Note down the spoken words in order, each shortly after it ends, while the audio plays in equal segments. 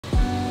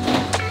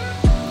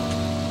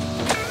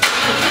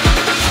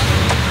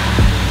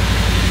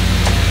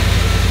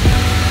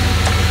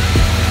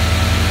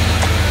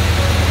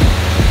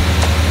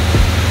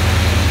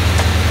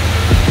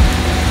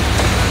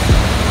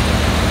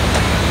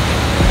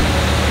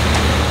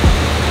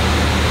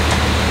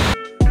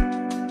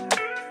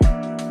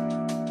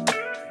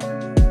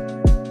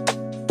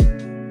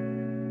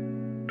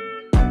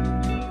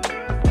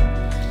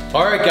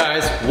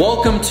Alright guys,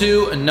 welcome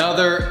to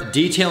another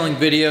detailing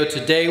video.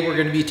 Today we're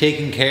going to be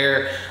taking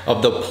care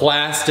of the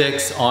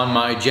plastics on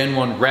my Gen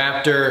 1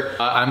 Raptor.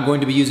 I'm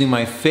going to be using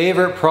my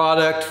favorite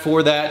product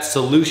for that,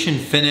 Solution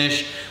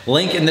Finish.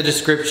 Link in the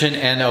description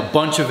and a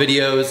bunch of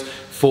videos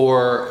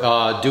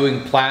for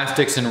doing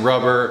plastics and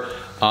rubber.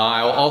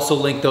 I'll also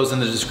link those in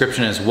the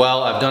description as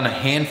well. I've done a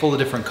handful of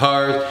different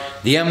cars.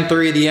 The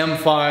M3, the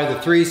M5, the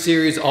 3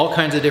 Series, all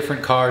kinds of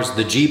different cars.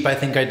 The Jeep, I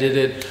think I did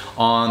it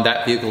on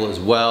that vehicle as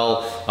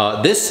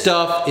well. This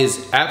stuff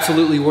is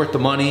absolutely worth the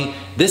money.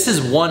 This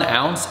is 1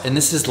 ounce and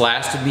this has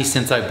lasted me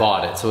since I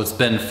bought it. So it's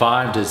been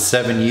 5 to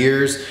 7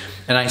 years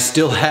and I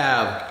still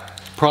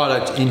have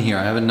product in here.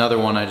 I have another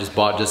one I just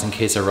bought just in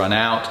case I run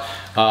out.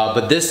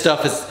 But this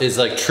stuff is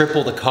like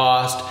triple the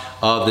cost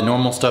of the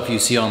normal stuff you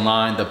see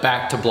online, the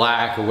back to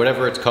black or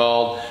whatever it's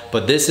called.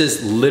 But this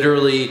is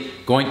literally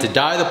going to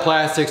dye the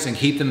plastics and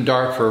keep them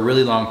dark for a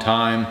really long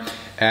time.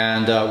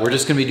 And we're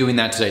just gonna be doing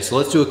that today. So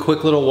let's do a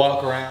quick little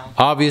walk around.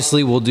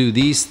 Obviously we'll do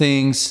these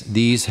things.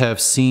 These have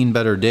seen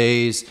better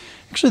days.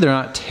 Actually they're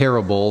not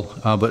terrible,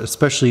 but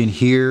especially in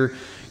here,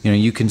 you know,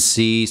 you can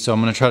see. So I'm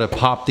gonna try to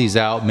pop these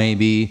out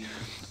maybe.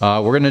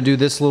 We're gonna do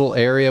this little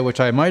area, which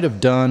I might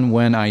have done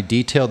when I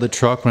detailed the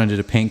truck, when I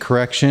did a paint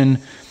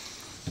correction.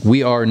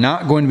 We are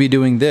not going to be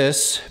doing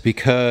this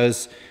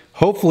because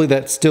hopefully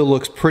that still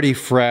looks pretty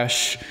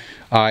fresh.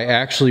 I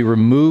actually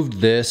removed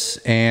this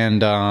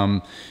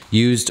and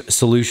used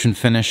Solution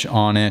Finish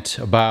on it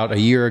about a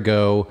year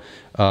ago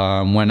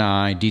when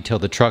I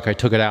detailed the truck. I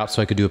took it out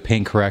so I could do a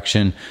paint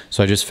correction.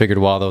 So I just figured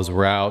while those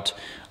were out,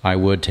 I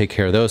would take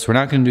care of those. So we're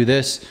not gonna do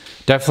this.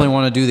 Definitely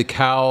wanna do the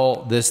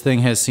cowl. This thing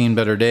has seen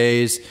better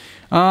days.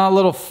 A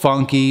little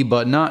funky,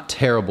 but not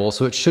terrible.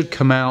 So it should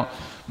come out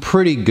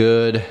pretty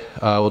good.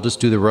 We'll just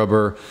do the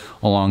rubber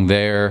along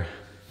there.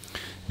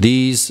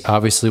 These,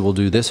 obviously we'll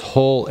do this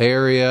whole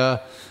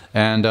area.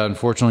 And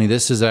unfortunately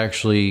this is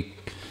actually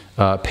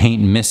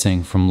paint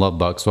missing from Love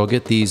Bug. So I'll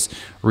get these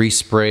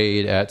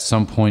resprayed at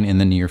some point in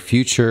the near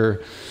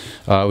future.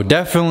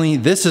 Definitely,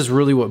 this is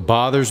really what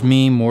bothers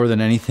me more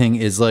than anything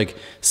is like,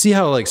 see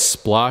how like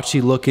splotchy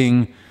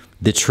looking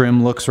the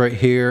trim looks right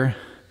here?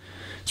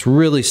 It's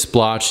really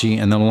splotchy,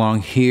 and then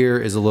along here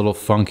is a little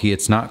funky.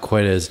 It's not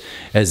quite as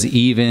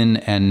even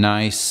and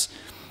nice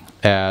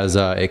as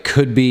it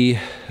could be.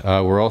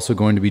 We're also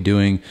going to be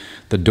doing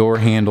the door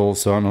handle,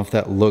 so I don't know if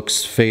that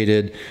looks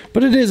faded,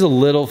 but it is a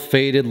little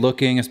faded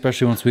looking,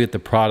 especially once we get the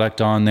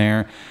product on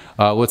there.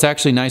 What's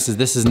actually nice is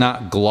this is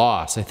not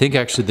gloss. I think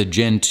actually the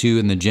Gen 2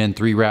 and the Gen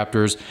 3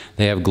 Raptors,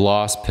 they have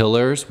gloss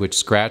pillars, which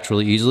scratch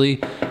really easily.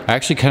 I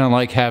actually kind of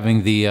like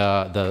having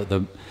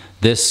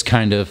this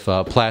kind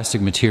of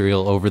plastic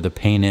material over the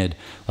painted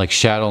like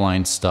shadow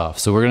line stuff.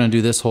 So we're gonna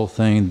do this whole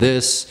thing,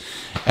 this,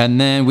 and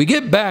then we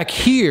get back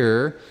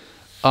here.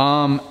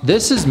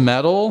 This is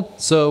metal,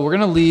 so we're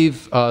gonna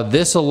leave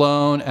this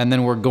alone, and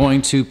then we're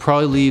going to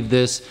probably leave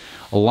this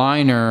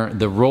liner,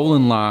 the roll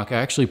and lock.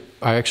 I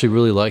actually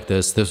really like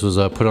this. This was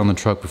put on the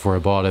truck before I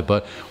bought it,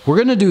 but we're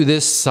gonna do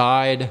this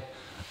side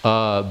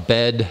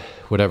bed,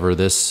 whatever,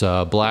 this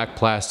black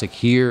plastic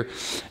here,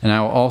 and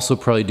I'll also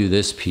probably do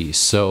this piece.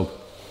 So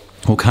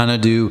we'll kind of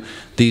do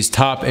these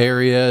top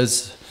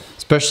areas,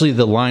 especially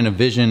the line of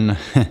vision.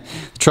 The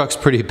truck's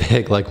pretty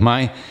big. Like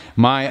my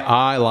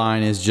eye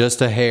line is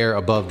just a hair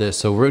above this.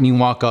 So when you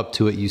walk up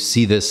to it, you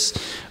see this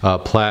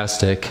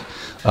plastic.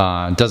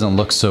 It doesn't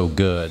look so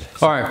good.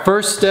 All right,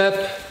 first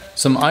step,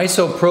 some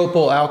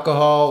isopropyl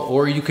alcohol,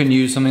 or you can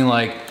use something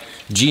like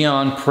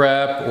Geon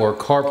Prep or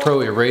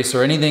CarPro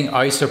Eraser, anything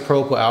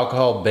isopropyl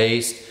alcohol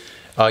based.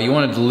 You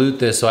want to dilute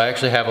this, so I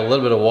actually have a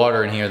little bit of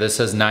water in here. This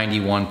says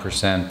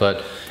 91%,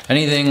 but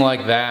anything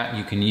like that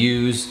you can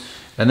use.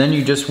 And then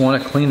you just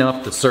want to clean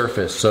up the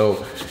surface.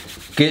 So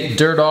get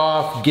dirt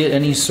off, get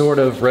any sort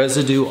of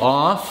residue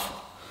off,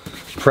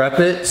 prep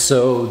it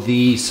so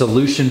the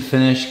Solution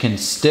Finish can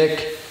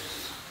stick.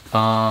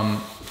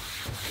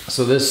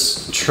 So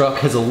this truck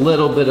has a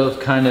little bit of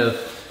kind of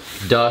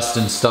dust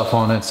and stuff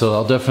on it, so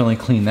I'll definitely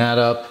clean that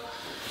up.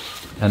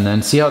 And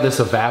then see how this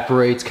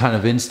evaporates kind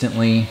of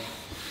instantly.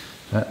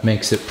 That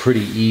makes it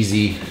pretty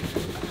easy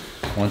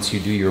once you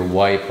do your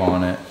wipe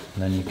on it.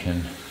 And then you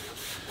can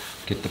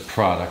get the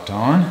product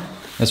on.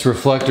 This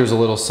reflector's a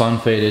little sun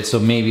faded, so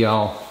maybe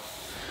I'll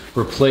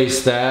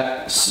replace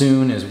that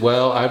soon as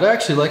well. I'd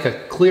actually like a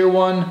clear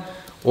one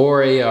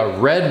or a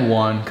red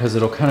one, because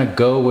it'll kind of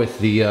go with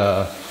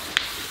the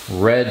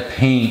red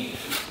paint,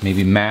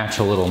 maybe match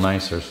a little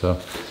nicer, so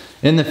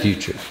in the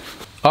future.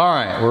 All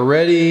right, we're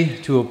ready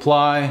to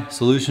apply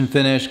Solution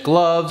Finish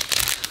gloves.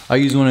 I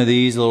use one of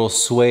these, a little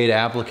suede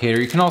applicator.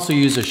 You can also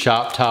use a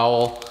shop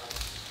towel,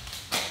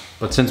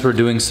 but since we're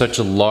doing such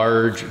a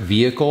large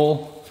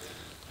vehicle,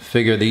 I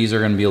figure these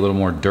are gonna be a little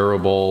more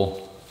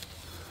durable,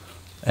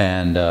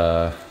 and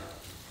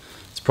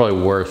it's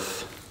probably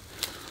worth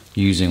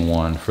using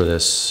one for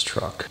this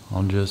truck.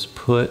 I'll just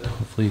put,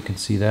 hopefully you can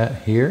see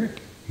that here.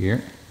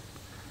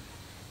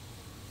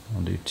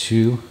 I'll do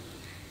 2.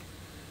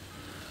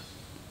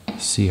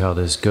 See how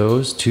this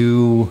goes.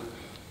 Two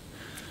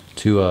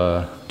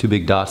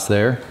big dots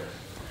there.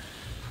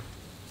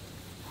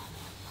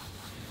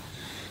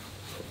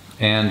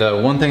 And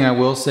one thing I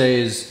will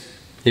say is,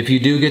 if you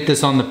do get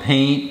this on the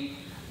paint,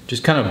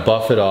 just kind of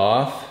buff it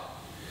off.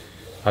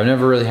 I've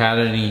never really had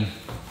any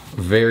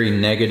very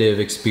negative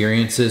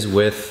experiences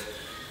with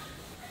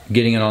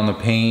getting it on the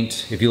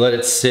paint. If you let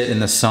it sit in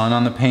the sun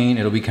on the paint,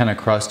 it'll be kind of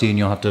crusty and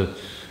you'll have to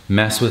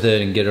mess with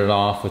it and get it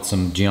off with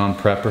some Geon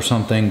Prep or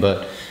something.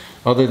 But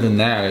other than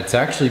that, it's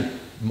actually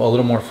a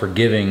little more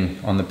forgiving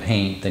on the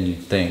paint than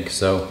you'd think.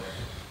 So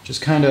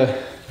just kind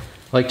of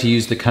like to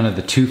use the kind of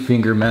the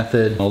 2-finger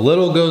method. A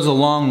little goes a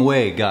long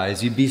way,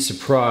 guys. You'd be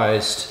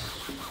surprised.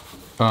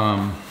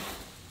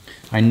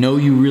 I know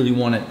you really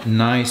want it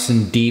nice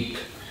and deep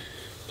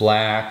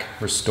black,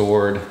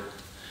 restored,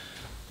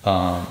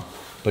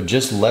 but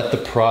just let the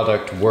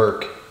product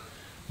work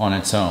on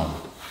its own.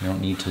 You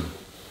don't need to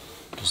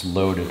just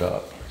load it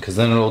up, because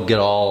then it'll get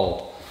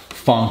all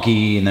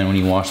funky, and then when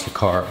you wash the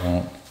car, it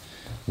won't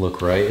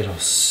look right. It'll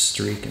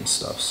streak and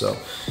stuff. So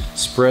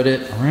spread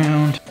it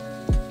around.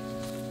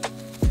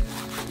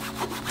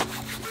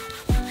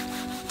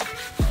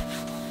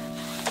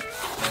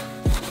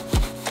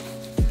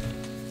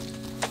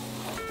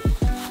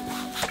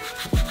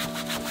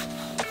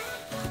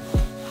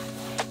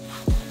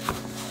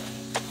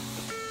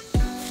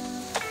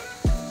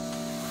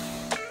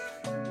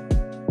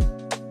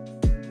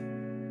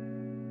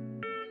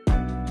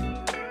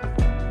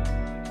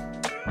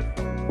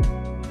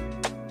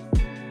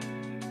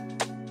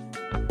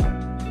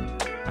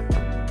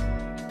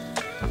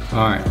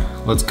 All right,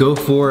 let's go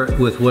for it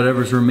with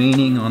whatever's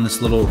remaining on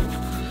this little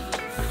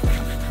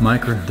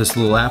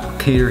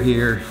applicator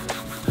here,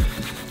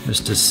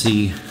 just to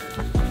see how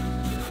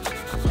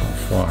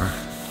far.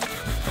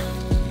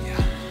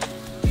 Yeah.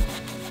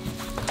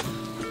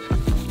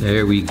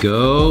 There we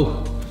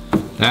go.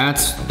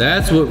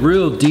 That's what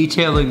real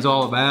detailing's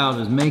all about,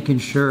 is making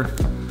sure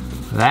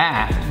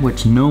that,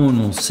 which no one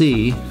will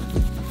see,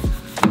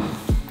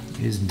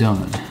 is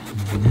done.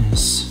 And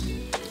this.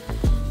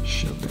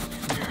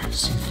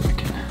 See if I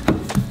can,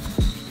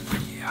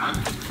 yeah.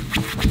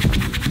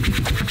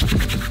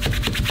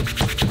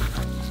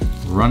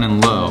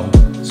 Running low,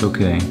 it's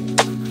okay.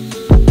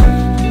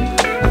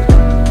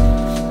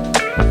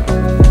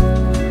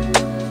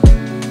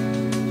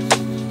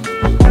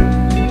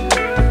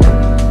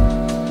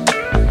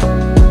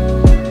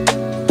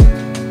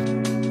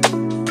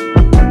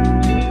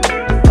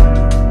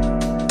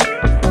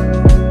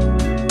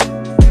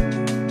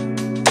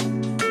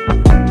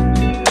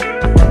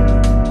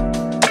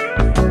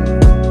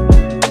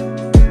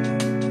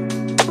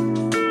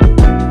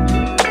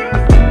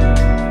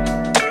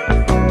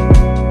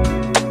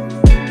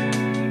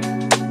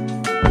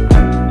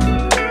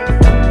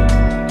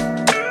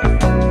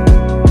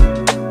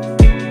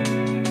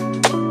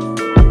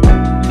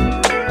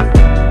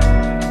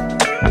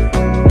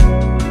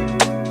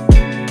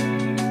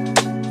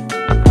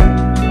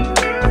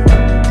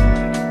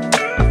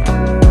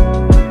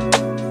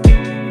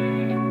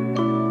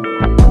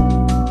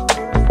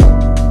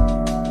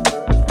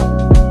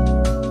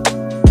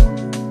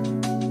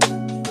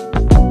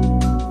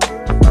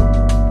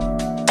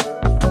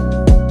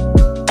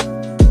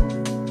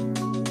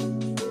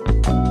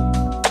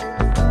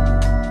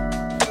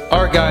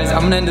 Alright guys,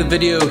 I'm gonna end the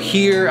video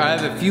here. I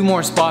have a few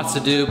more spots to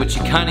do, but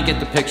you kind of get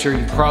the picture.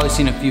 You've probably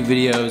seen a few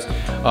videos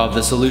of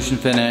the solution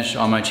finish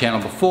on my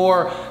channel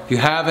before. If you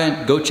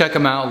haven't, go check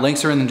them out.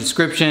 Links are in the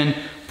description.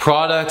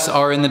 Products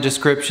are in the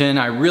description.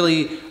 I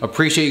really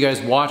appreciate you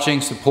guys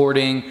watching,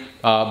 supporting,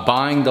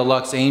 buying the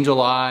Luxe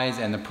Angel Eyes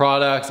and the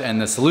products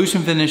and the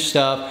solution finish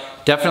stuff.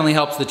 Definitely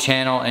helps the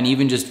channel, and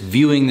even just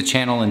viewing the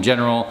channel in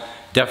general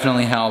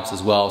definitely helps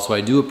as well. So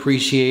I do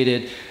appreciate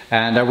it.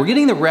 And we're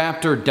getting the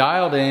Raptor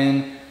dialed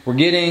in. We're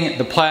getting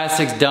the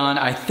plastics done.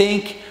 I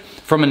think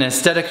from an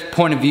aesthetic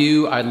point of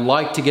view, I'd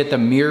like to get the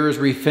mirrors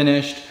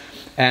refinished,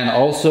 and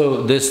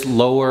also this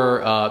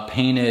lower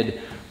painted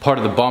part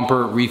of the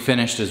bumper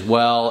refinished as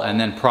well, and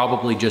then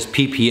probably just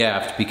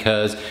PPF'd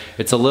because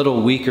it's a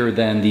little weaker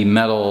than the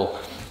metal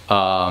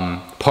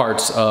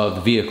parts of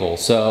the vehicle.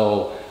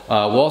 So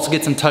we'll also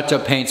get some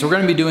touch-up paint. So we're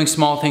gonna be doing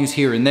small things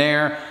here and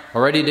there.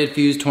 Already did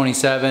Fuse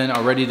 27,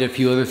 already did a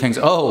few other things.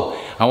 Oh,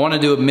 I wanna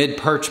do a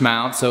mid-perch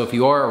mount, so if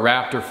you are a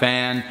Raptor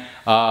fan,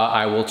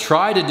 I will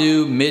try to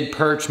do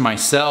mid-perch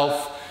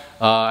myself.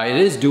 It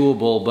is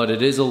doable, but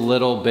it is a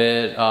little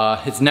bit,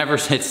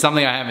 it's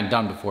something I haven't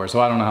done before,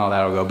 so I don't know how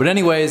that'll go. But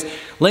anyways,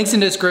 links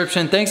in the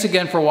description. Thanks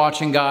again for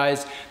watching,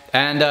 guys.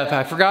 And if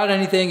I forgot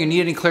anything or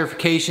need any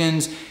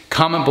clarifications,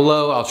 comment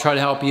below. I'll try to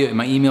help you.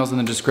 My email's in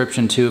the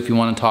description too if you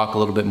wanna talk a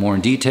little bit more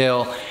in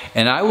detail.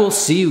 And I will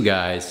see you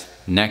guys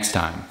next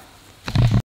time.